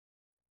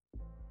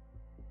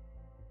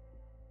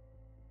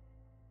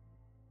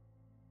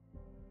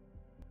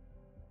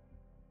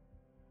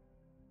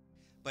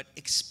But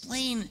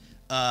explain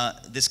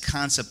this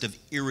concept of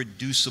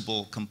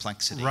irreducible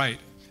complexity. Right.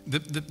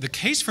 The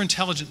case for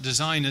intelligent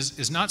design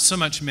is not so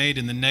much made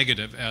in the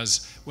negative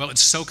as, well,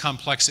 it's so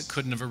complex it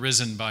couldn't have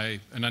arisen by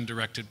an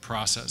undirected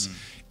process.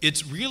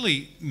 It's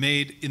really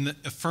made in the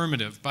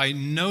affirmative by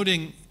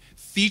noting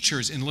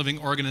features in living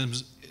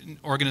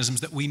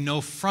organisms that we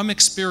know from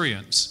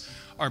experience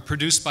are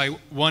produced by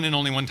one and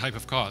only one type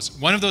of cause.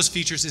 One of those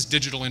features is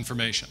digital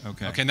information.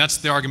 Okay, and that's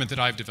the argument that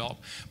I've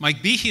developed. Mike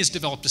Behe has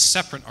developed a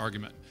separate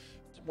argument.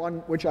 One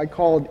which I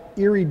called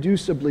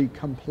irreducibly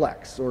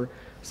complex, or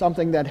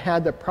something that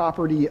had the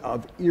property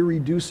of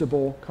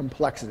irreducible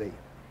complexity.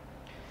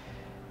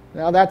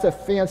 Now that's a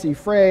fancy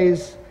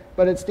phrase,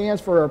 but it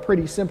stands for a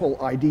pretty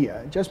simple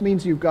idea. It just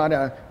means you've got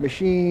a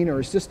machine or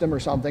a system or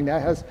something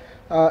that has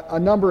a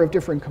number of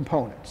different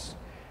components.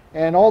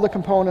 And all the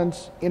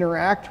components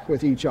interact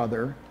with each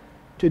other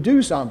to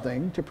do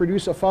something, to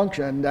produce a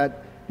function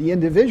that the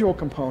individual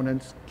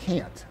components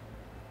can't.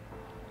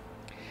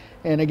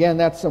 And again,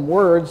 that's some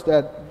words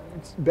that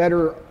it's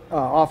better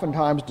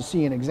oftentimes to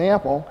see an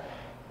example.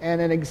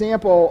 And an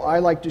example I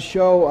like to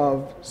show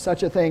of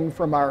such a thing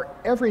from our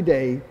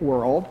everyday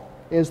world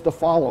is the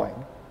following.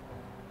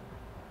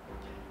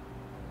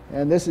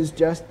 And this is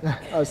just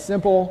a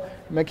simple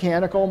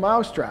mechanical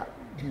mousetrap,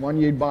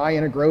 one you'd buy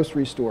in a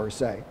grocery store,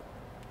 say.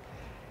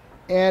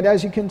 And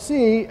as you can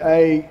see,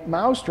 a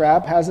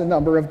mousetrap has a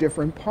number of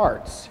different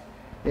parts.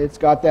 It's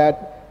got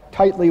that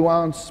tightly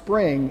wound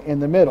spring in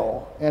the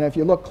middle. And if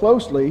you look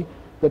closely,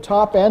 the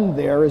top end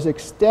there is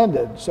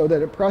extended so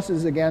that it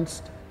presses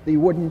against the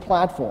wooden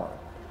platform.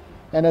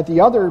 And at the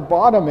other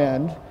bottom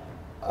end,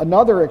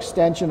 another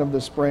extension of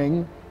the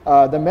spring,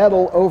 the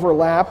metal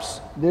overlaps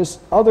this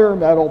other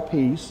metal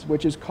piece,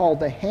 which is called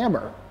the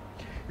hammer.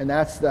 And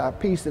that's the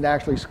piece that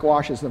actually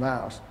squashes the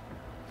mouse.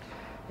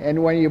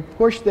 And when you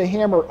push the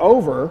hammer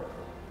over,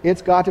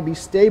 it's got to be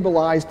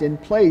stabilized in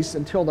place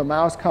until the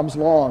mouse comes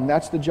along.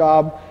 That's the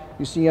job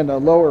you see in the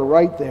lower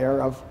right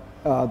there of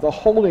the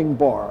holding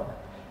bar.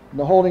 And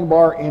the holding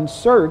bar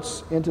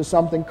inserts into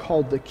something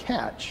called the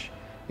catch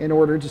in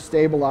order to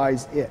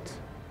stabilize it.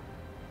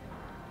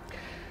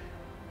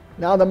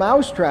 Now the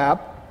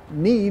mousetrap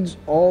needs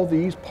all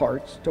these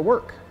parts to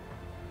work.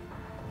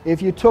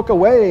 If you took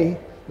away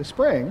the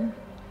spring,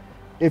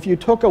 if you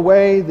took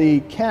away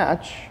the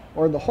catch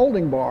or the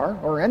holding bar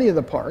or any of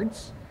the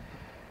parts,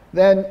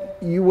 then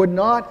you would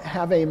not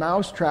have a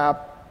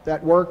mousetrap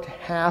that worked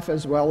half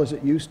as well as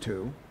it used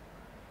to,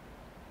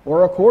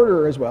 or a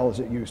quarter as well as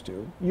it used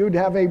to. You'd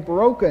have a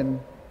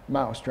broken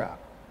mousetrap.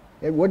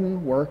 It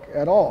wouldn't work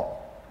at all.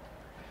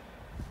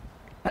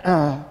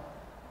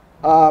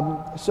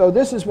 So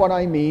this is what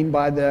I mean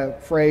by the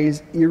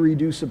phrase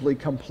irreducibly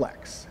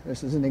complex.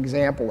 This is an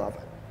example of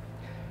it.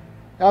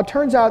 Now it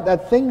turns out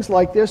that things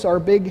like this are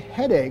big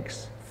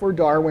headaches for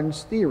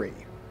Darwin's theory,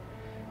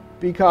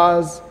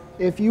 because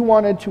if you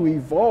wanted to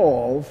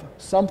evolve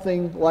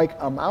something like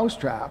a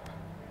mousetrap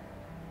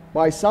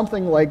by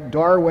something like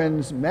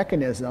Darwin's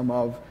mechanism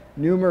of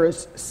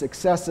numerous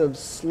successive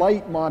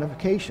slight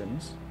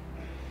modifications,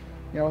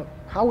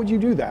 how would you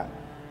do that?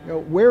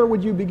 Where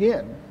would you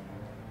begin?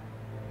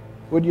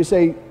 Would you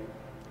say,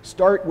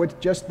 start with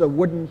just the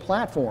wooden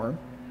platform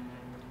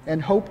and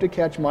hope to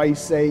catch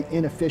mice, say,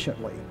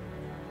 inefficiently?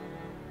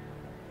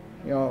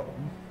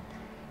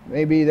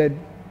 Maybe they'd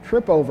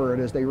trip over it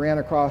as they ran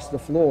across the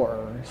floor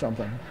or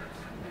something.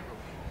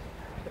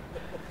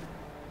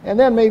 And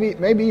then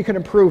maybe you could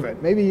improve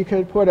it. Maybe you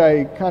could put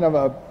a kind of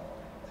a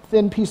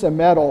thin piece of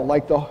metal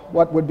like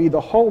what would be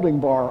the holding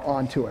bar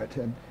onto it.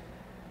 And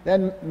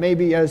then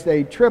maybe as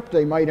they tripped,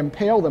 they might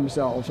impale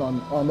themselves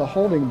on the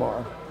holding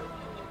bar.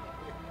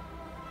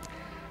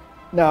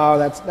 No,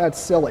 that's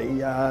silly.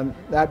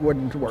 That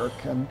wouldn't work.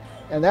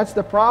 And that's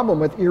the problem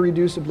with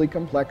irreducibly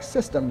complex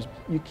systems.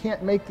 You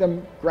can't make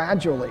them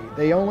gradually.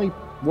 They only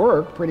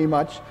work pretty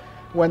much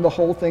when the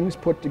whole thing's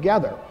put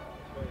together.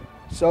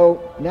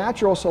 So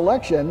natural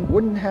selection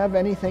wouldn't have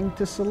anything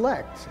to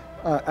select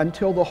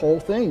until the whole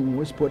thing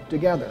was put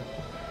together.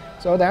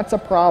 So that's a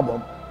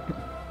problem.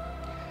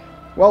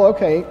 Well,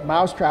 okay,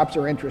 mousetraps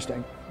are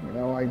interesting.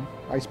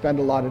 I spend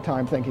a lot of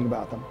time thinking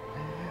about them.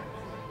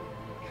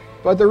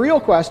 But the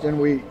real question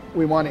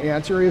we want to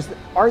answer is,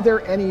 are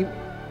there any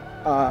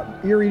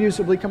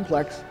irreducibly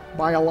complex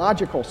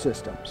biological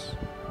systems?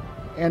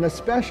 And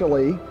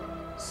especially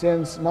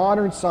since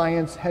modern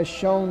science has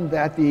shown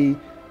that the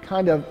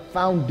kind of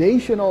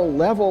foundational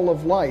level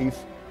of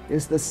life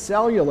is the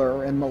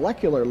cellular and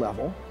molecular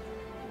level,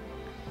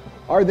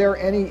 are there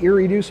any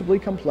irreducibly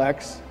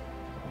complex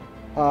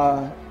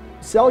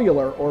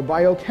cellular or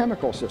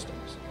biochemical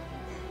systems?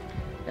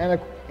 And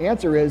the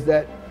answer is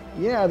that,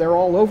 yeah, they're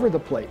all over the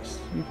place.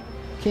 You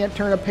can't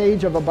turn a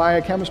page of a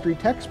biochemistry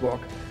textbook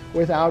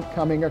without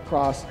coming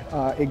across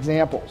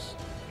examples.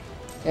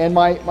 And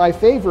my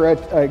favorite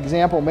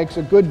example, makes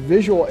a good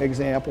visual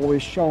example,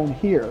 is shown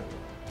here.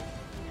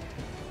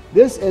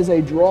 This is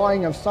a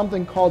drawing of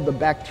something called the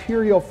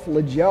bacterial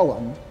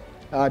flagellum,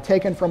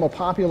 taken from a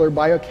popular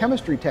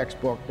biochemistry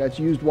textbook that's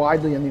used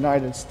widely in the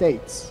United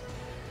States.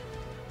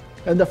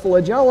 And the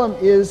flagellum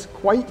is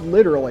quite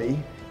literally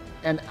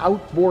an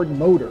outboard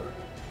motor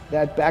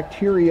that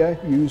bacteria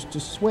use to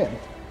swim.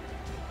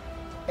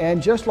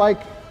 And just like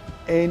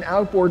an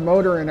outboard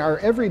motor in our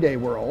everyday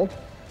world,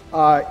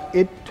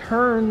 it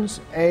turns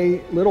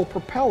a little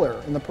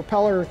propeller, and the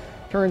propeller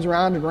turns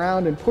around and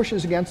around and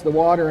pushes against the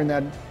water, and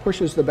that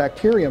pushes the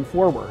bacterium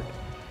forward.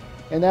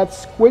 And that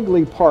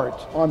squiggly part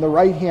on the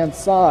right-hand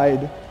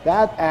side,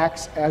 that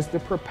acts as the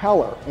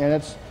propeller, and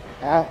it's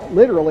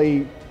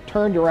literally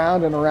turned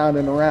around and around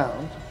and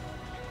around.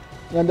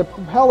 And the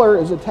propeller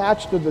is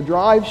attached to the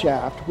drive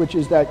shaft, which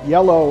is that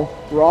yellow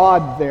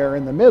rod there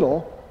in the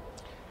middle,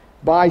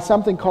 by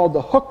something called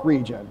the hook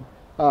region,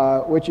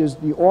 which is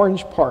the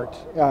orange part,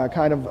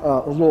 kind of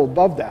a little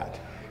above that.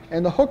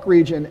 And the hook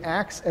region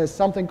acts as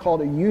something called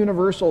a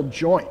universal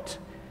joint,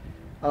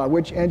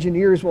 which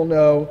engineers will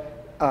know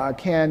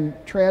can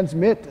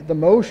transmit the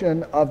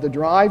motion of the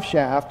drive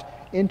shaft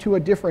into a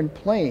different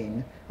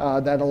plane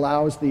that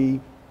allows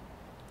the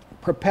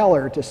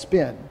propeller to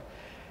spin.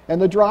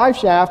 And the drive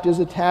shaft is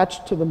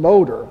attached to the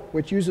motor,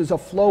 which uses a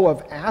flow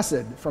of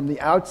acid from the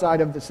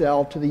outside of the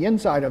cell to the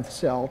inside of the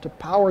cell to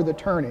power the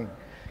turning,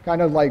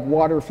 kind of like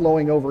water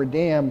flowing over a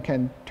dam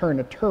can turn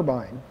a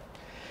turbine.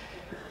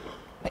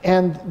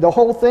 And the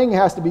whole thing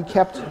has to be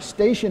kept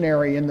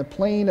stationary in the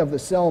plane of the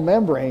cell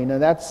membrane,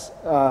 and that's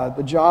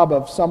the job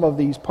of some of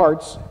these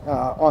parts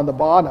on the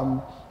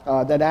bottom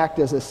that act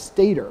as a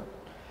stator.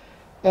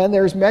 And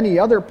there's many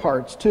other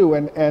parts too,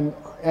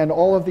 and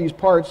all of these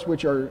parts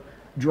which are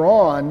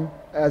drawn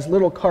as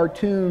little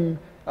cartoon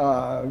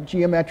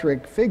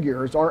geometric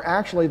figures are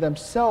actually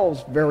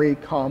themselves very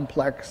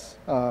complex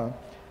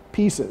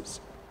pieces.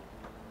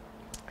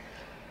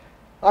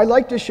 I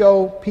like to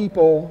show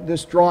people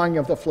this drawing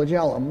of the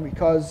flagellum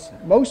because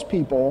most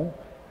people,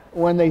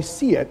 when they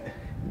see it,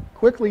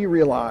 quickly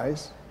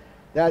realize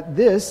that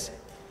this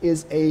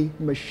is a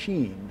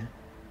machine.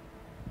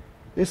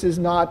 This is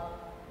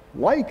not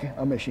like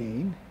a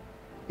machine.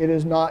 It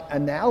is not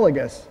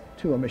analogous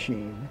to a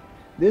machine.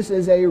 This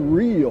is a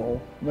real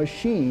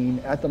machine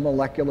at the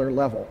molecular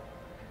level.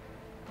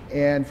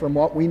 And from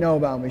what we know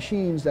about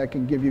machines, that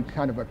can give you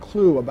kind of a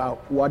clue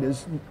about what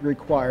is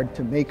required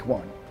to make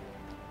one.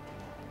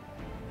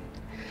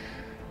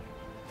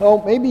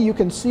 Well, maybe you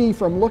can see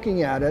from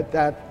looking at it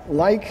that,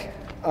 like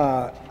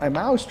a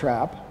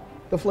mousetrap,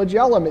 the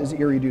flagellum is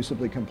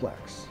irreducibly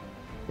complex.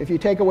 If you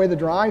take away the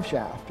drive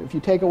shaft, if you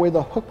take away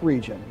the hook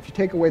region, if you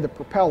take away the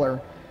propeller,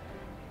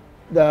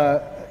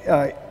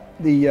 the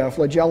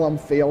flagellum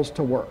fails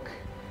to work.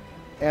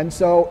 And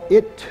so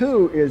it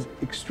too is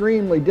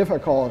extremely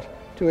difficult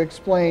to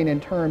explain in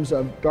terms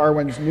of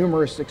Darwin's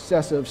numerous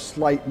successive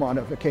slight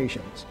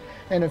modifications.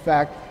 And in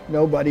fact,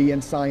 nobody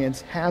in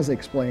science has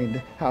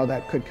explained how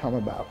that could come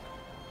about.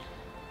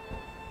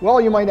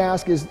 Well, you might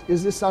ask, is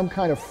this some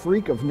kind of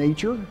freak of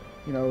nature?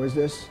 You know,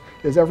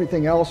 is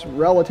everything else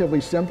relatively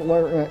simple,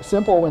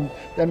 and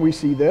then we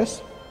see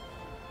this?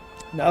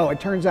 No, it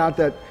turns out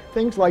that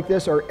things like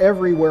this are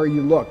everywhere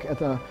you look at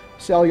the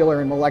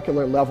cellular and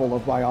molecular level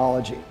of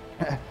biology.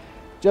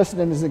 Just as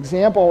an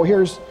example,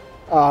 here's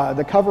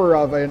the cover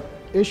of an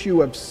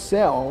issue of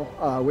Cell,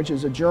 which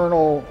is a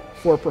journal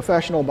for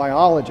professional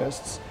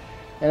biologists.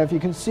 And if you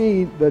can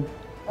see, the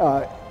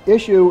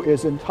issue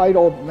is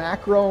entitled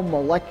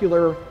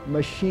Macromolecular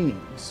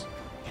Machines.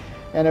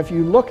 And if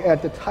you look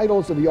at the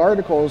titles of the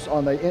articles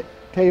on the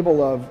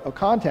table of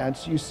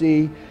contents, you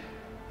see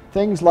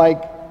things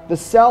like the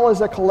cell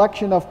is a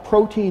collection of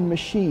protein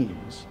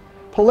machines,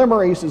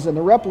 polymerases in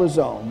the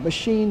replosome,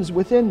 machines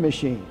within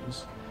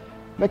machines,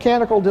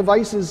 mechanical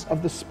devices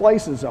of the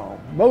spliceosome,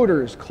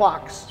 motors,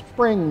 clocks,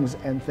 springs,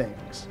 and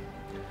things.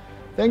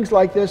 Things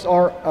like this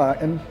are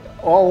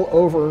all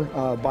over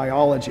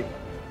biology.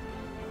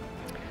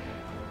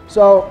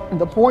 So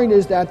the point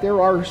is that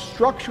there are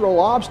structural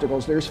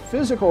obstacles, there's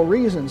physical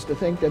reasons to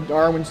think that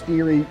Darwin's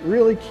theory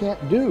really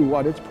can't do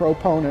what its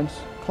proponents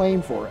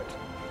claim for it.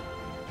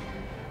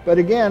 But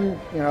again,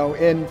 you know,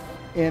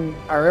 in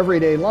our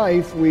everyday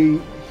life, we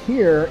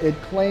hear it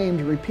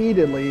claimed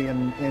repeatedly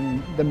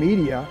in the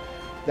media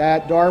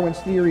that Darwin's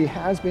theory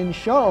has been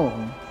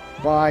shown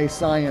by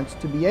science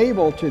to be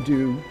able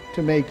to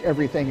make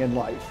everything in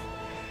life.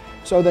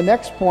 So the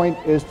next point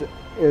is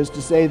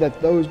to say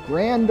that those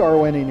grand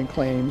Darwinian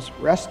claims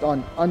rest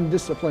on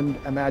undisciplined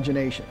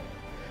imagination.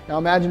 Now,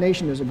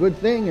 imagination is a good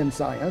thing in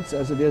science,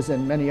 as it is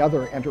in many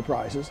other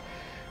enterprises,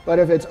 but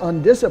if it's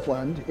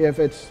undisciplined, if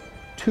it's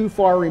too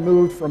far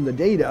removed from the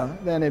data,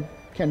 then it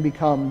can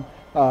become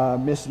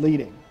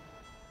misleading.